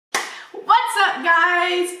up,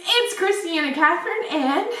 guys? It's Christiana Catherine,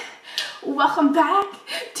 and welcome back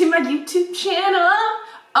to my YouTube channel.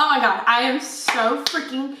 Oh my god, I am so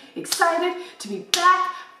freaking excited to be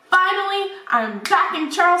back. Finally, I'm back in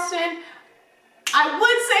Charleston. I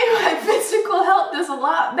would say my physical health is a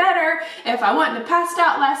lot better if I wouldn't have passed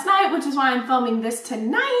out last night, which is why I'm filming this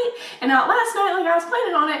tonight and not last night like I was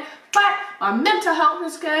planning on it. But my mental health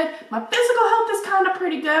is good. My physical health is kind of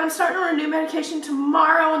pretty good. I'm starting on a new medication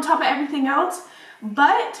tomorrow on top of everything else.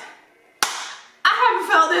 But I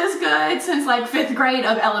haven't felt this good since like 5th grade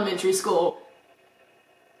of elementary school.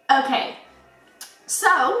 Okay,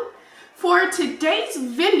 so for today's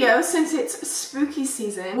video, since it's spooky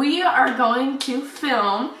season, we are going to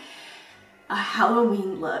film a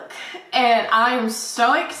Halloween look. And I am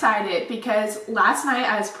so excited because last night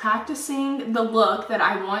I was practicing the look that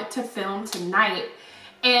I want to film tonight,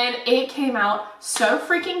 and it came out so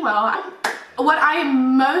freaking well. What I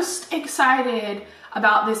am most excited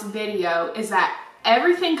about this video is that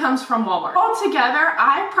everything comes from Walmart. Altogether,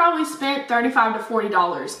 I probably spent $35 to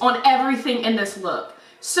 $40 on everything in this look.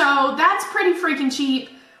 So that's pretty freaking cheap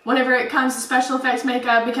whenever it comes to special effects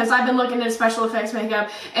makeup, because I've been looking at special effects makeup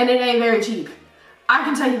and it ain't very cheap. I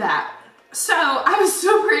can tell you that. So I was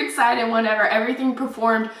super excited whenever everything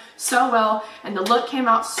performed so well and the look came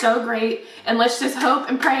out so great, and let's just hope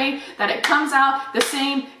and pray that it comes out the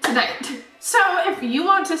same tonight. So if you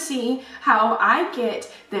want to see how I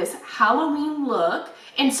get this Halloween look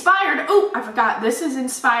inspired, oh, I forgot, this is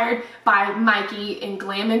inspired by Mikey in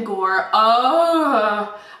Glam and Gore.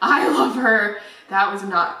 Oh, I love her. That was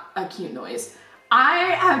not a cute noise.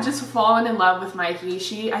 I have just fallen in love with Mikey.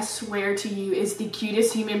 She, I swear to you, is the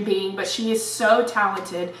cutest human being, but she is so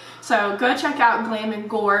talented. So go check out Glam and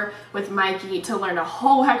Gore with Mikey to learn a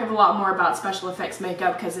whole heck of a lot more about special effects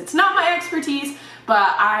makeup, because it's not my expertise,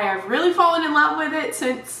 but I have really fallen in love with it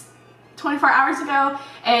since 24 hours ago,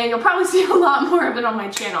 and you'll probably see a lot more of it on my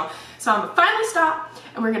channel. So I'm gonna finally stop,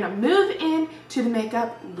 and we're gonna move into the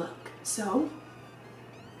makeup look. So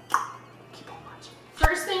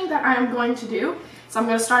first thing that I'm going to do is I'm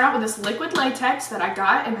going to start out with this liquid latex that I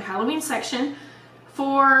got in the Halloween section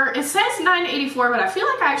for, it says $9.84, but I feel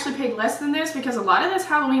like I actually paid less than this because a lot of this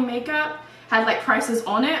Halloween makeup had like prices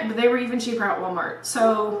on it, but they were even cheaper at Walmart.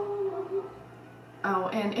 So, oh,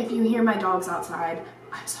 and if you hear my dogs outside,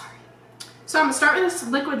 I'm sorry. So I'm going to start with this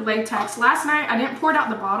liquid latex. Last night I didn't pour it out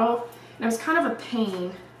the bottle and it was kind of a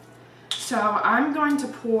pain. So I'm going to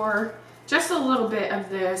pour just a little bit of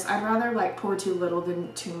this. I'd rather like pour too little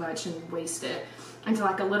than too much and waste it, into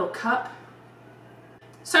like a little cup.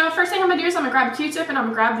 So first thing I'm gonna do is I'm gonna grab a Q-tip and I'm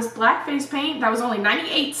gonna grab this black face paint that was only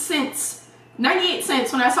 98 cents. 98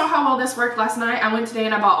 cents. When I saw how well this worked last night, I went today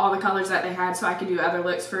and I bought all the colors that they had so I could do other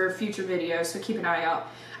looks for future videos, so keep an eye out.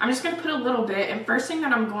 I'm just gonna put a little bit, and first thing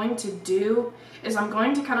that I'm going to do is I'm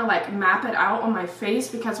going to kind of like map it out on my face,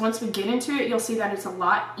 because once we get into it, you'll see that it's a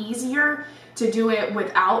lot easier to do it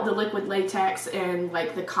without the liquid latex and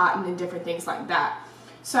like the cotton and different things like that.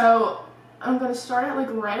 So I'm going to start it like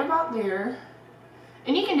right about there.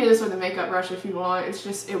 And you can do this with a makeup brush if you want. It's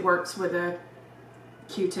just, it works with a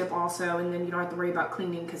Q-tip also, and then you don't have to worry about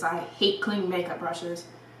cleaning, because I hate clean makeup brushes.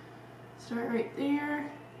 Start right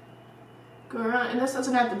there. Go around, and this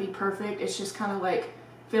doesn't have to be perfect. It's just kind of like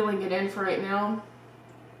filling it in for right now,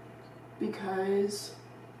 because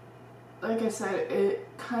like I said, it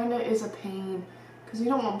kind of is a pain because you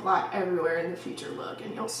don't want black everywhere in the future look,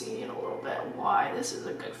 and you'll see in a little bit why this is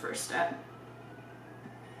a good first step.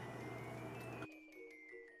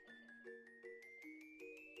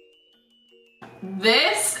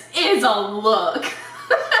 This is a look.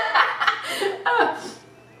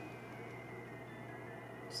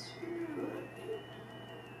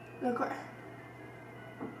 Okay.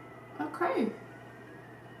 Okay.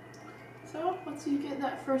 So once you get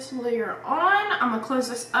that first layer on, I'm gonna close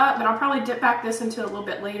this up, but I'll probably dip back this into a little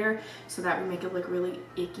bit later so that we make it look really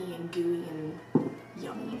icky and gooey and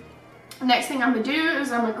yummy. Next thing I'm gonna do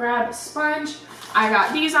is I'm gonna grab a sponge. I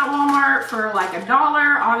got these at Walmart for like $1.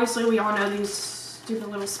 Obviously we all know these stupid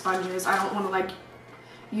little sponges. I don't want to like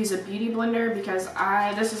use a beauty blender because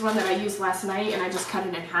this is one that I used last night and I just cut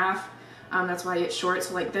it in half. That's why it's short.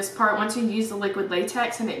 So like this part, once you use the liquid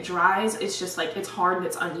latex and it dries, it's just like, it's hard and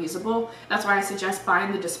it's unusable. That's why I suggest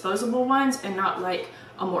buying the disposable ones and not like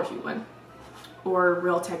a Morphe one or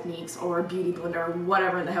Real Techniques or a beauty blender or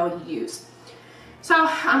whatever in the hell you use. So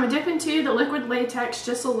I'm gonna dip into the liquid latex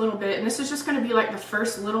just a little bit, and this is just gonna be like the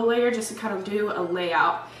first little layer just to kind of do a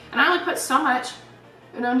layout. And I only put so much,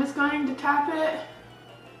 and I'm just going to tap it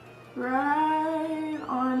right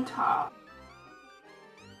on top.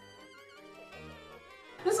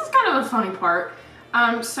 This is kind of a funny part.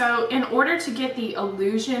 So in order to get the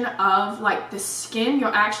illusion of like the skin, you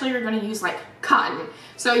actually are going to use like cotton.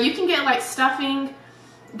 So you can get like stuffing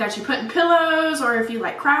that you put in pillows, or if you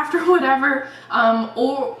like craft or whatever,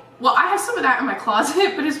 or well, I have some of that in my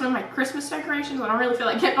closet, but it's one of my Christmas decorations. I don't really feel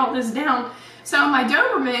like getting all this down. So my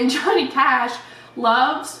Doberman, Johnny Cash,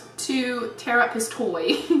 loves to tear up his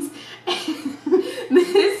toys.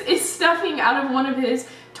 This is stuffing out of one of his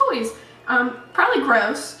toys. Probably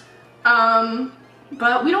gross,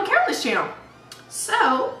 but we don't care on this channel.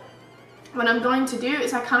 So what I'm going to do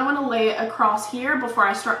is I kind of want to lay it across here before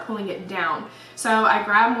I start pulling it down. So I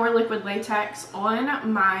grab more liquid latex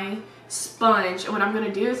on my sponge, and what I'm going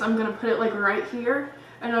to do is I'm going to put it like right here,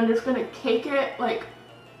 and I'm just going to cake it. Like,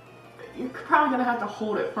 you're probably going to have to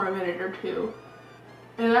hold it for a minute or two,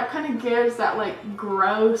 and that kind of gives that like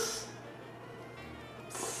gross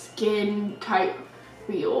skin type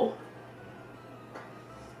feel.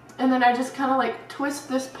 And then I just kind of like twist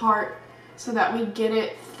this part so that we get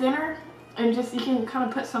it thinner, and just you can kind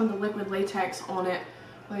of put some of the liquid latex on it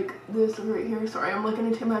like this right here. Sorry, I'm looking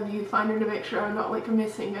into my viewfinder to make sure I'm not like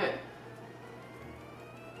missing it.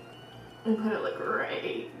 And put it like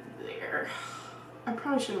right there. I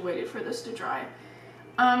probably should have waited for this to dry.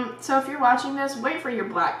 So if you're watching this, wait for your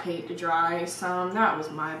black paint to dry some. That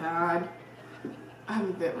was my bad. I have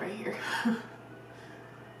a bit right here.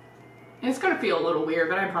 It's gonna feel a little weird,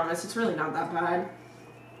 but I promise it's really not that bad.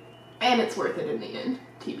 And it's worth it in the end,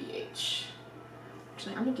 TBH.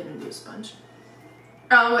 Actually, I'm gonna get a new sponge.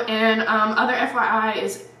 Oh, and other FYI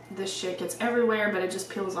is this shit gets everywhere, but it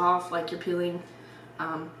just peels off like you're peeling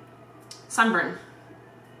sunburn.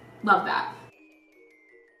 Love that.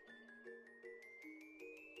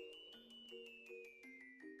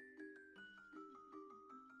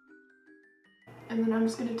 And then I'm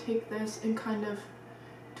just gonna take this and kind of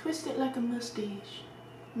twist it like a mustache.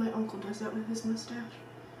 My uncle does that with his mustache.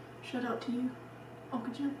 Shout out to you,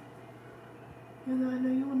 Uncle Jim. Even though I know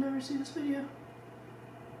you will never see this video.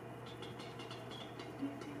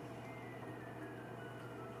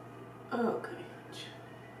 Okay.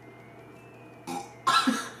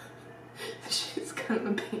 This shit's kind of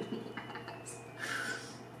a pain in the ass.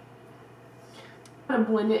 I'm gonna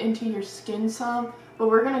blend it into your skin some, but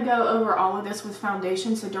we're gonna go over all of this with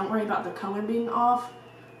foundation, so don't worry about the color being off.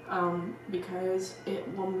 Because it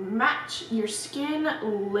will match your skin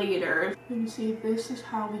later. You see, this is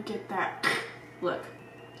how we get that look.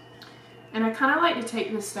 And I kind of like to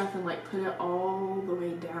take this stuff and like put it all the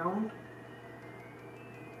way down.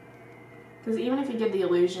 Because even if you get the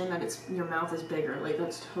illusion that it's your mouth is bigger, like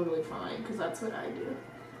that's totally fine, because that's what I do.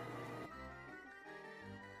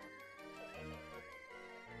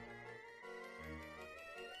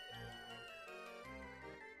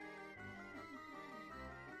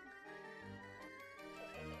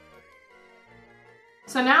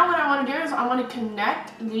 So now what I want to do is I want to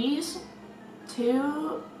connect these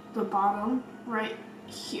to the bottom right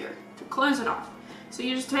here to close it off. So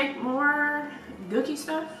you just take more gooky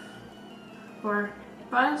stuff or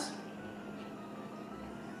buzz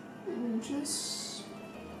and just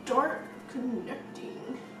start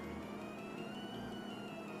connecting.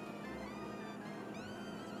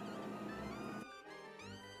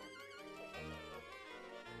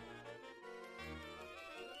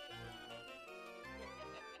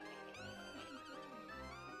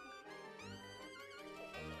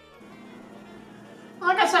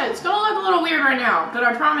 Like I said, it's gonna look a little weird right now, but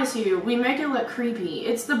I promise you, we make it look creepy.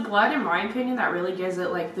 It's the blood, in my opinion, that really gives it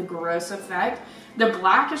like the gross effect. The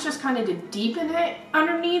black is just kind of to deepen it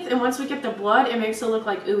underneath, and once we get the blood, it makes it look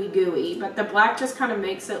like ooey gooey, but the black just kind of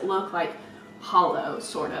makes it look like hollow,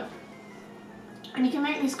 sort of. And you can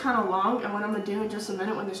make these kind of long, and what I'm gonna do in just a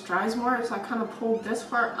minute when this dries more is I kind of pull this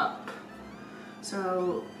far up.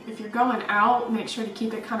 So if you're going out, make sure to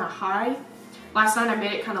keep it kind of high. Last night I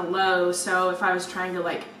made it kind of low, so if I was trying to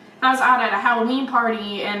like, I was out at a Halloween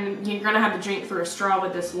party and you're gonna have to drink through a straw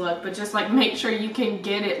with this look, but just like make sure you can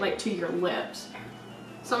get it like to your lips.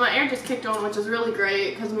 So my air just kicked on, which is really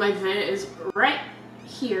great because my vent is right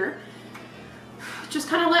here. Just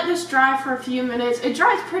kind of let this dry for a few minutes. It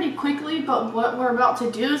dries pretty quickly, but what we're about to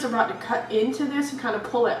do is we're about to cut into this and kind of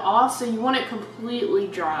pull it off, so you want it completely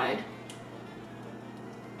dried.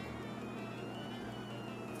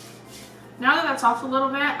 Now that that's off a little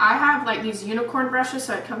bit, I have like these unicorn brushes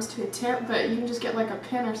so it comes to a tip, but you can just get like a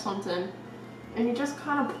pin or something and you just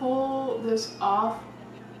kind of pull this off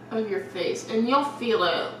of your face and you'll feel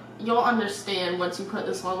it. You'll understand once you put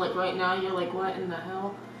this on. Like right now you're like, what in the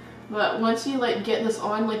hell? But once you like get this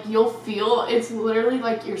on, like you'll feel it's literally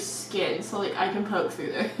like your skin, so like I can poke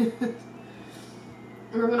through this.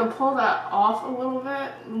 We're gonna pull that off a little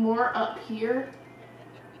bit more up here.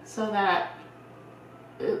 so that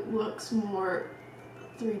it looks more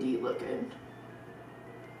 3D looking.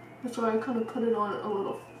 That's why I kind of put it on a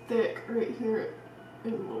little thick right here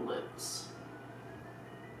in the lips.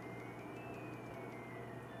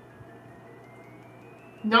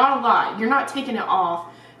 Not a lot. You're not taking it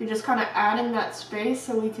off. You're just kind of adding that space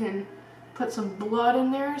so we can put some blood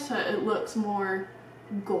in there so it looks more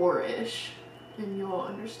gore-ish. And you'll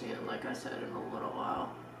understand, like I said, in a little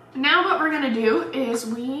while. Now what we're going to do is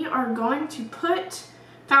we are going to put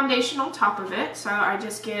foundation on top of it. So I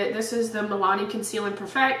just get, this is the Milani Conceal and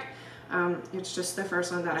Perfect. It's just the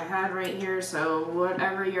first one that I had right here. So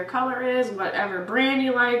whatever your color is, whatever brand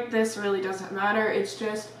you like, this really doesn't matter. It's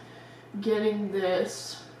just getting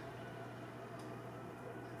this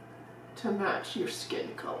to match your skin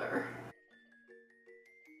color.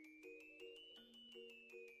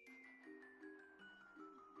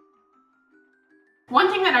 One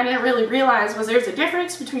thing that I didn't really realize was there's a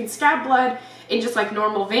difference between Scab Blood and just like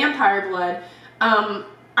normal vampire blood.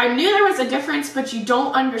 I knew there was a difference, but you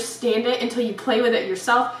don't understand it until you play with it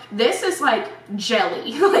yourself. This is like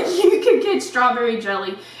jelly. Like you could get strawberry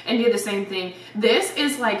jelly and do the same thing. This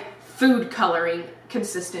is like food coloring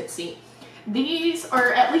consistency. These,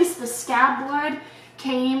 or at least the Scab Blood,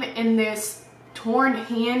 came in this torn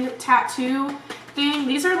hand tattoo thing.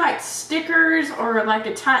 These are like stickers or like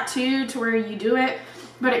a tattoo to where you do it,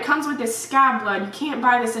 but it comes with this Scab Blood. You can't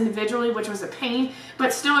buy this individually, which was a pain,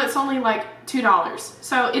 but still it's only like $2.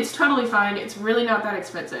 So it's totally fine. It's really not that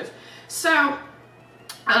expensive. So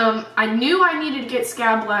I knew I needed to get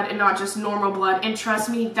Scab Blood and not just normal blood, and trust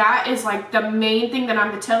me, that is like the main thing that I'm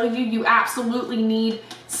gonna tell you. You absolutely need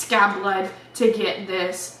Scab Blood to get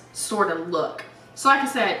this sort of look. So like I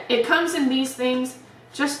said, it comes in these things.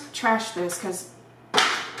 Just trash this because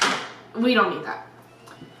we don't need that.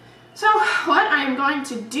 So what I am going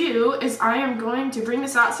to do is I am going to bring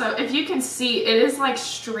this out. So if you can see, it is like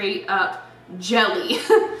straight up jelly.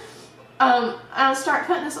 I'll start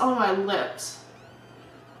putting this on my lips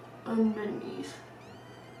underneath.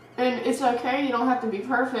 And it's okay, you don't have to be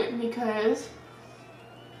perfect, because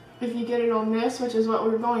if you get it on this, which is what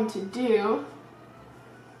we're going to do,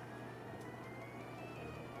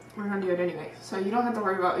 we're going to do it anyway. So you don't have to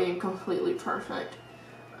worry about being completely perfect.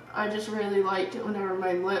 I just really liked it whenever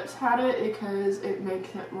my lips had it because it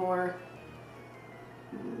makes it more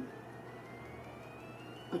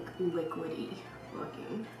like liquidy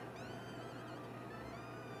looking.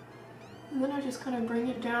 And then I just kind of bring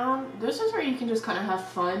it down. This is where you can just kind of have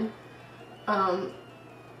fun,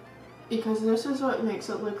 because this is what makes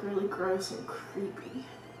it look really gross and creepy.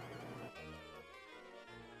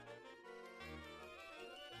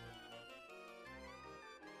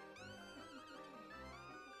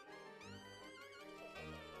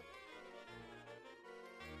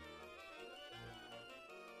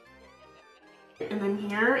 And then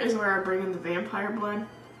here is where I bring in the vampire blood.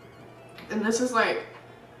 And this is like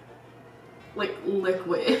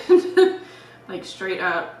liquid. Like straight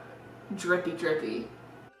up drippy drippy.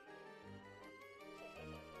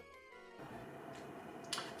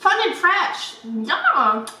 Fun and fresh.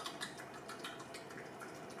 Yeah.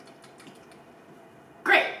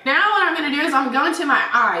 Great. Now what I'm going to do is I'm going to my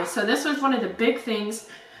eyes. So this was one of the big things.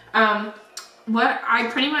 What I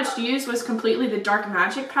pretty much used was completely the Dark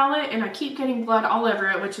Magic palette, and I keep getting blood all over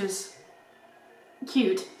it, which is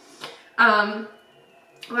cute.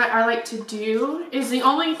 What I like to do is, the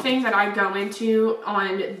only thing that I go into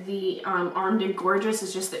on the Armed and Gorgeous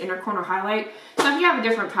is just the inner corner highlight. So if you have a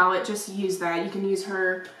different palette, just use that. You can use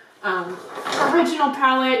her original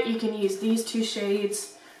palette. You can use these two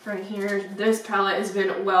shades right here. This palette has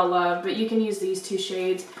been well loved, but you can use these two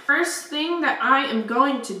shades. First thing that I am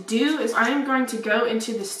going to do is I am going to go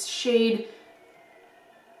into the shade,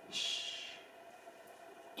 it's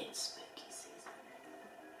spooky season.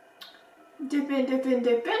 Dip in, dip in,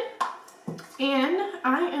 dip in. And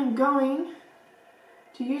I am going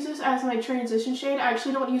to use this as my transition shade. I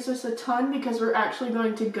actually don't use this a ton because we're actually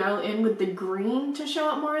going to go in with the green to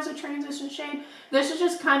show it more as a transition shade. This is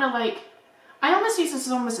just kind of like, I almost use this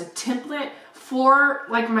as almost a template for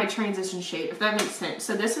like my transition shade, if that makes sense.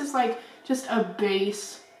 So this is like just a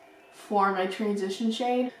base for my transition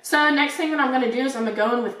shade. So next thing that I'm going to do is I'm going to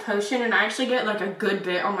go in with Potion, and I actually get like a good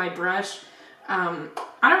bit on my brush. I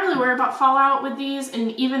don't really worry about fallout with these,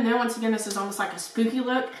 and even though once again this is almost like a spooky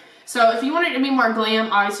look. So if you want it to be more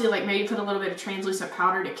glam, obviously like maybe put a little bit of translucent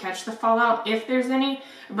powder to catch the fallout if there's any.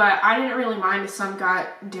 But I didn't really mind if some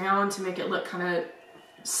got down to make it look kind of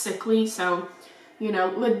sickly. So, you know,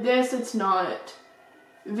 with this it's not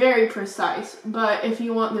very precise, but if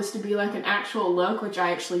you want this to be like an actual look, which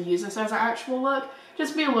I actually use this as an actual look,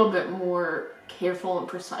 just be a little bit more careful and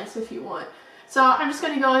precise if you want. So I'm just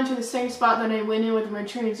going to go into the same spot that I went in with my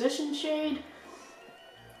transition shade.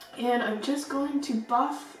 And I'm just going to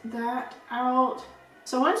buff that out.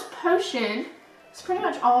 So once Potion is pretty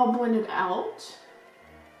much all blended out,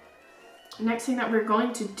 the next thing that we're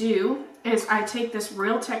going to do is I take this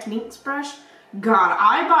Real Techniques brush. God,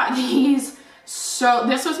 I bought these. So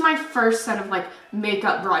this was my first set of like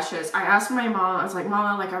makeup brushes. I asked my mom, I was like,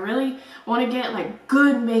 Mama, like I really want to get like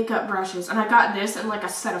good makeup brushes. And I got this in like a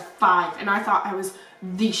set of 5 and I thought I was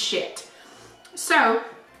the shit. So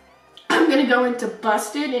I'm going to go into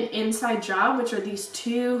Busted and Inside Job, which are these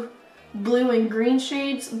 2 blue and green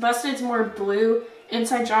shades. Busted's more blue.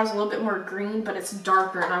 Inside Job's a little bit more green, but it's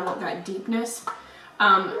darker and I want that deepness.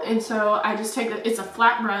 And so I just take it's a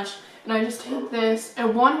flat brush. And I just take this,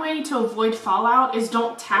 and one way to avoid fallout is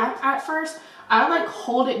don't tap at first. I like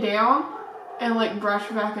hold it down and like brush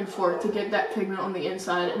back and forth to get that pigment on the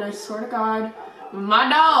inside. And I swear to God, my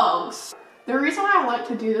dogs. The reason why I like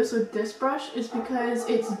to do this with this brush is because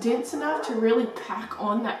it's dense enough to really pack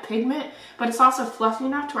on that pigment, but it's also fluffy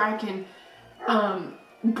enough to where I can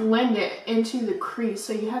blend it into the crease.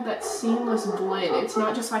 So you have that seamless blend. It's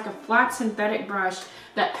not just like a flat synthetic brush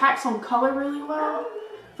that packs on color really well,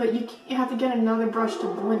 but you have to get another brush to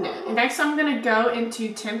blend it. Next, I'm going to go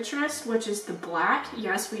into Temptress, which is the black.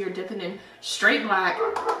 Yes, we are dipping in straight black.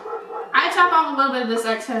 I tap off a little bit of this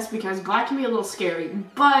excess because black can be a little scary,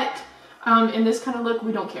 but in this kind of look,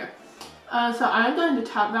 we don't care. So I'm going to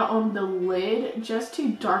tap that on the lid just to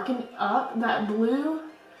darken up that blue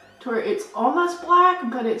to where it's almost black,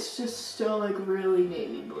 but it's just still like really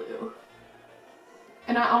navy blue.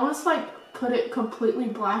 And I almost like put it completely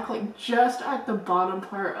black, like just at the bottom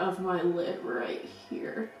part of my lid right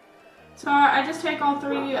here. So I just take all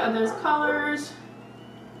 3 of those colors,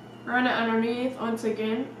 run it underneath. Once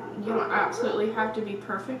again, you don't absolutely have to be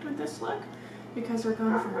perfect with this look because we're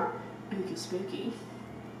going for ooky spooky.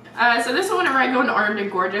 So this one, whenever I go into Armed and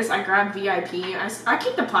Gorgeous, I grab VIP. I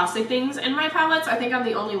keep the plastic things in my palettes. I think I'm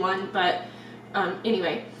the only one, but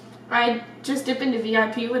anyway. I just dip into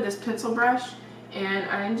VIP with this pencil brush. And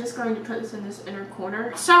I'm just going to put this in this inner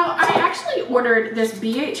corner. So I actually ordered this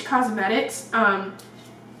BH Cosmetics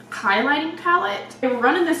highlighting palette. They were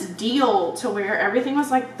running this deal to where everything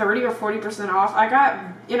was like 30 or 40% off. I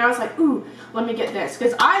was like, ooh, let me get this.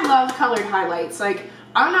 Because I love colored highlights. Like,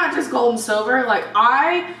 I'm not just gold and silver. Like,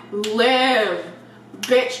 I live,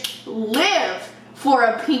 bitch, live for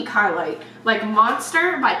a pink highlight. Like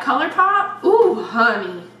Monster by ColourPop. Ooh,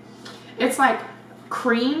 honey. It's like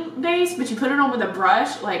cream base, but you put it on with a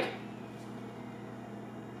brush. Like,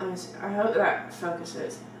 I hope that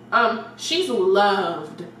focuses. She's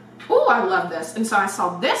loved. Oh, I love this. And so I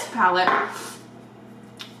saw this palette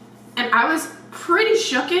and I was pretty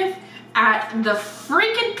shooketh at the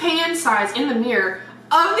freaking pan size in the mirror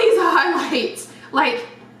of these highlights. Like,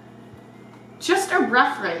 just a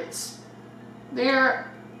reference, they're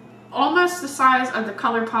almost the size of the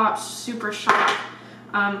ColourPop Super Shock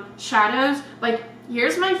shadows. Like,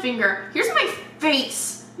 here's my finger, here's my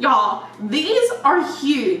face, y'all. These are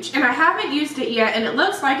huge, and I haven't used it yet, and it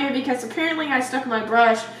looks like it because apparently I stuck my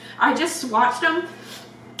brush. I just swatched them,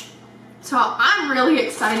 so I'm really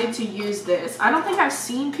excited to use this. I don't think I've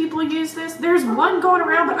seen people use this. There's one going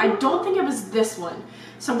around, but I don't think it was this one.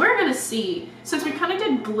 So we're gonna see. Since we kind of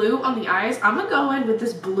did blue on the eyes, I'm gonna go in with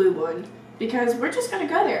this blue one because we're just gonna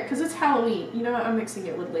go there because it's Halloween. You know what? I'm mixing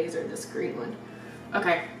it with laser, this green one.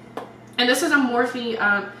 Okay. And this is a Morphe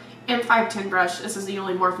M510 brush. This is the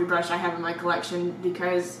only Morphe brush I have in my collection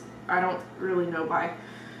because I don't really know why.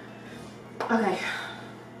 Okay,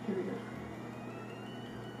 here we go.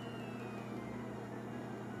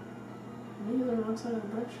 Maybe the wrong side of the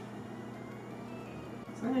brush.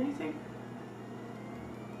 Is that anything?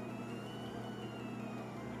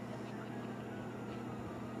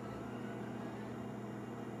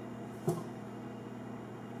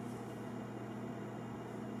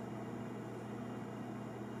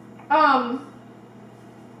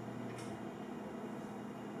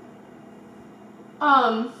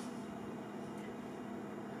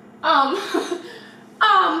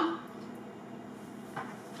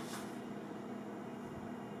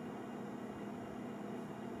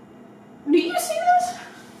 Do you see this?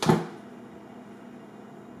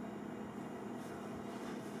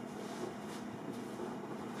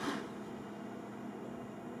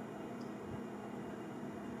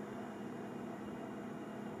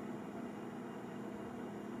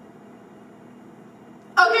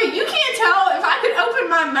 Okay, you can't tell. If I could open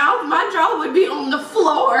my mouth, my jaw would be on the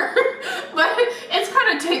floor. But it's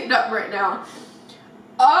kind of taped up right now.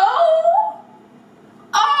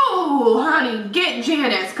 Oh, honey, get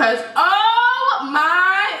Janice, because, oh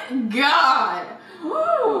my God.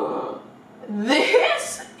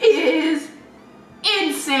 This is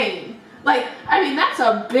insane. Like, I mean, that's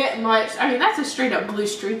a bit much. I mean, that's a straight up blue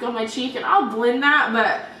streak on my cheek, and I'll blend that,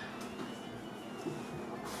 but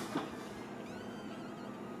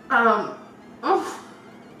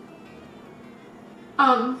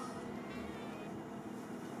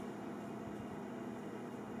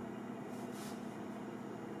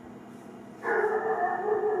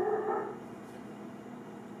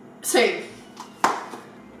same.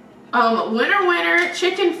 Winner,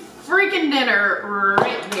 chicken freaking dinner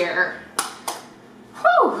right here.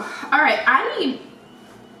 Whew. Alright, I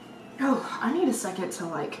need a second to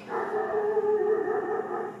like,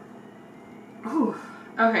 ooh,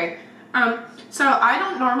 okay. So I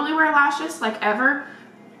don't normally wear lashes, like ever,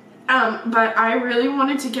 but I really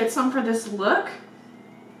wanted to get some for this look.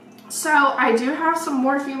 So I do have some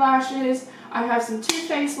Morphe lashes, I have some Too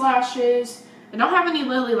Faced lashes. I don't have any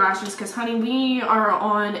Lily lashes because, honey, we are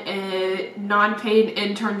on a non-paid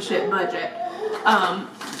internship budget.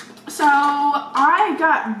 So I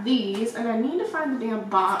got these, and I need to find the damn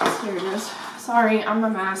box. Here it is. Sorry, I'm a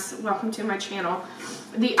mess. Welcome to my channel.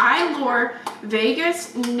 The Allure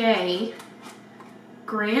Vegas Nay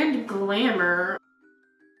Grand Glamour.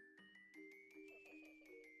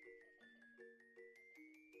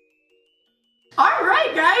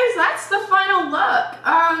 Alright, guys, that's the final look.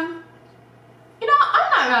 You know, I'm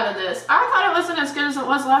not mad at this. I thought it wasn't as good as it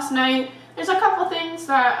was last night. There's a couple things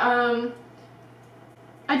that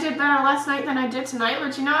I did better last night than I did tonight,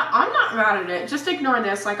 but you know what? I'm not mad at it. Just ignore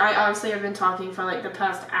this. Like, I obviously have been talking for like the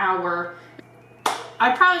past hour.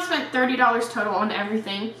 I probably spent $30 total on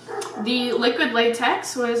everything. The liquid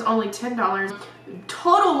latex was only $10.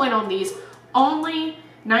 Total win on these, only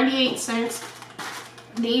 98 cents.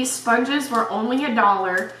 These sponges were only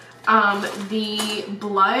 $1. The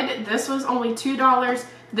blood, this was only $2.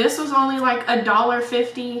 This was only like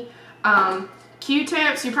 $1.50.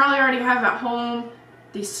 Q-tips, you probably already have at home.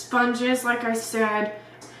 These sponges, like I said.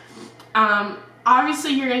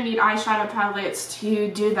 Obviously you're gonna need eyeshadow palettes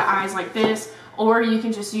to do the eyes like this, or you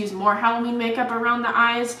can just use more Halloween makeup around the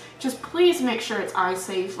eyes. Just please make sure it's eye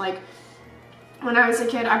safe. Like, when I was a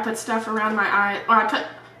kid, I put stuff around my eye, or I put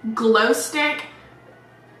glow stick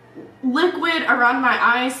liquid around my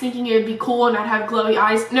eyes thinking it would be cool and I'd have glowy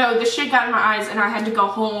eyes. No, the shit got in my eyes and I had to go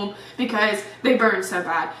home because they burned so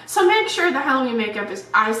bad. So make sure the Halloween makeup is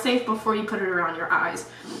eye safe before you put it around your eyes.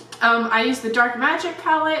 I use the Dark Magic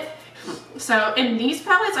palette. So, and these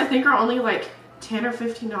palettes I think are only like $10 or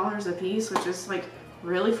 $15 a piece, which is like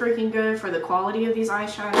really freaking good for the quality of these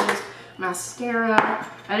eyeshadows. Mascara.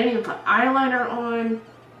 I didn't even put eyeliner on.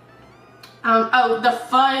 Oh, the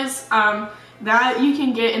fuzz. That you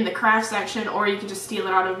can get in the craft section, or you can just steal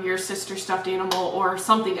it out of your sister's stuffed animal or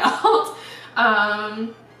something else.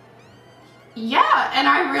 Yeah, and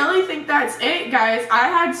I really think that's it, guys. I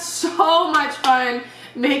had so much fun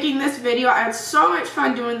making this video. I had so much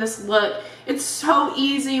fun doing this look. It's so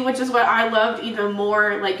easy, which is what I loved even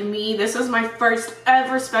more. Like me, this was my first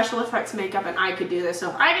ever special effects makeup and I could do this.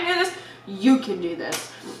 So if I can do this, you can do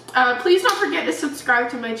this. Please don't forget to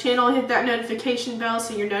subscribe to my channel, hit that notification bell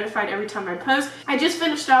so you're notified every time I post. I just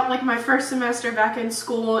finished out like my first semester back in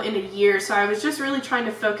school in a year, so I was just really trying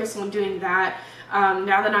to focus on doing that.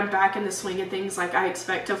 Now that I'm back in the swing of things, like I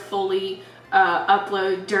expect to fully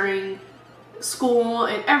upload during school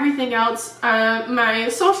and everything else. My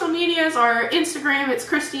social medias are Instagram, it's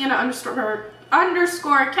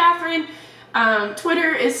Christiana_Catherine.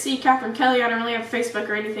 Twitter is ccatherine_kelly. I don't really have Facebook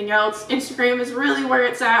or anything else. Instagram is really where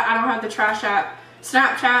it's at. I don't have the trash app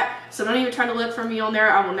Snapchat, so don't even try to look for me on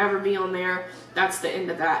there. I will never be on there. That's the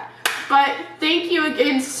end of that. But thank you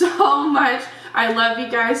again so much. I love you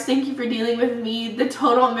guys. Thank you for dealing with me, the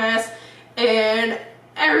total mess, and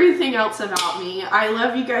everything else about me. I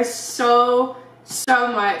love you guys so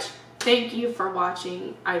much. Thank you for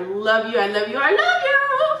watching. I love you. I love you. I love you.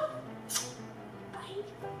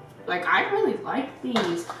 Like, I really like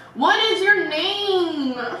these. What is your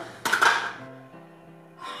name?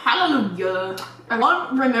 Hallelujah. I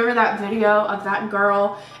don't remember that video of that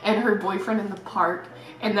girl and her boyfriend in the park,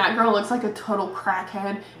 and that girl looks like a total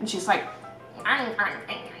crackhead, and she's like, and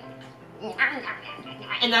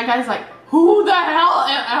that guy's like, who the hell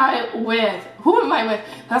am I with? Who am I with?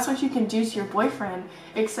 That's what you can do to your boyfriend,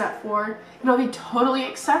 except for it'll be totally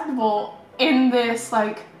acceptable in this,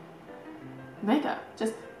 like, makeup.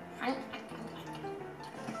 Just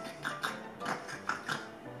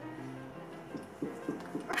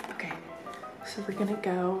okay, so we're gonna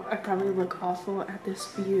go. I probably look awful at this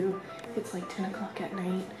view. It's like 10 o'clock at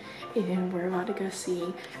night, and we're about to go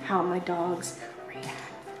see how my dogs react.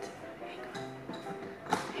 Hang on.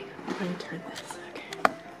 Let me turn this. Okay.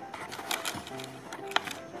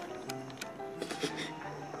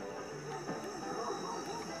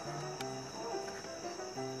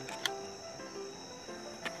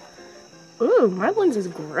 Ooh, my lens is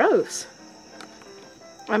gross.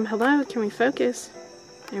 Hello, can we focus?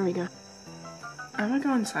 There we go. I'm gonna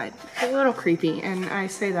go inside. It's a little creepy, and I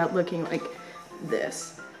say that looking like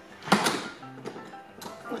this.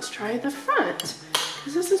 Let's try the front,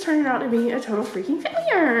 because this is turning out to be a total freaking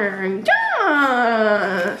failure.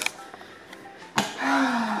 Yes!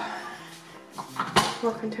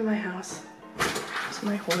 Welcome to my house. It's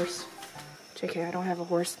my horse. JK, I don't have a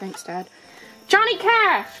horse. Thanks, Dad. Johnny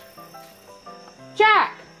Cash!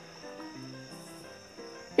 Jack!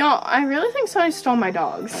 Y'all, I really think somebody stole my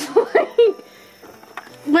dogs. Like,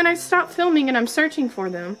 when I stop filming and I'm searching for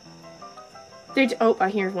them, oh, I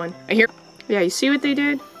hear one. Yeah, you see what they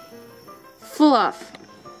did? Fluff.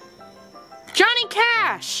 Johnny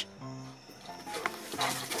Cash!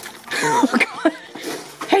 Oh, God.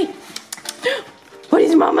 Hey! What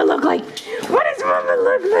does Mama look like? What does Mama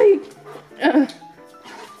look like?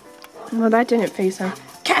 Well, that didn't face him.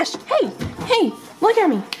 Cash! Hey! Hey! Look at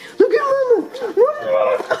me! Look at Mama!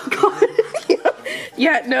 Oh, God.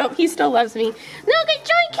 Yeah, no, he still loves me. Look at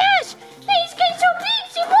Johnny Cash! Hey, he's getting so big!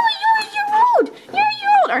 See, boy, you're old!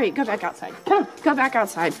 You're old! Alright, go back outside. Come on, go back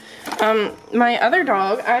outside. My other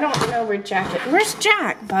dog, I don't know where Jack is. Where's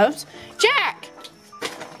Jack, Bubs? Jack!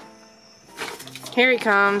 Here he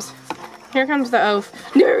comes. Here comes the oaf.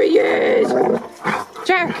 There he is!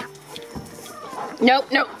 Jack! Nope,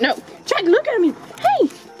 nope, nope. Jack, look at me! Hey!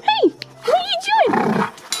 Hey! What are you doing?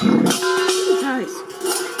 Guys.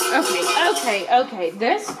 Okay.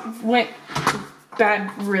 This went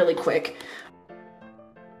bad really quick.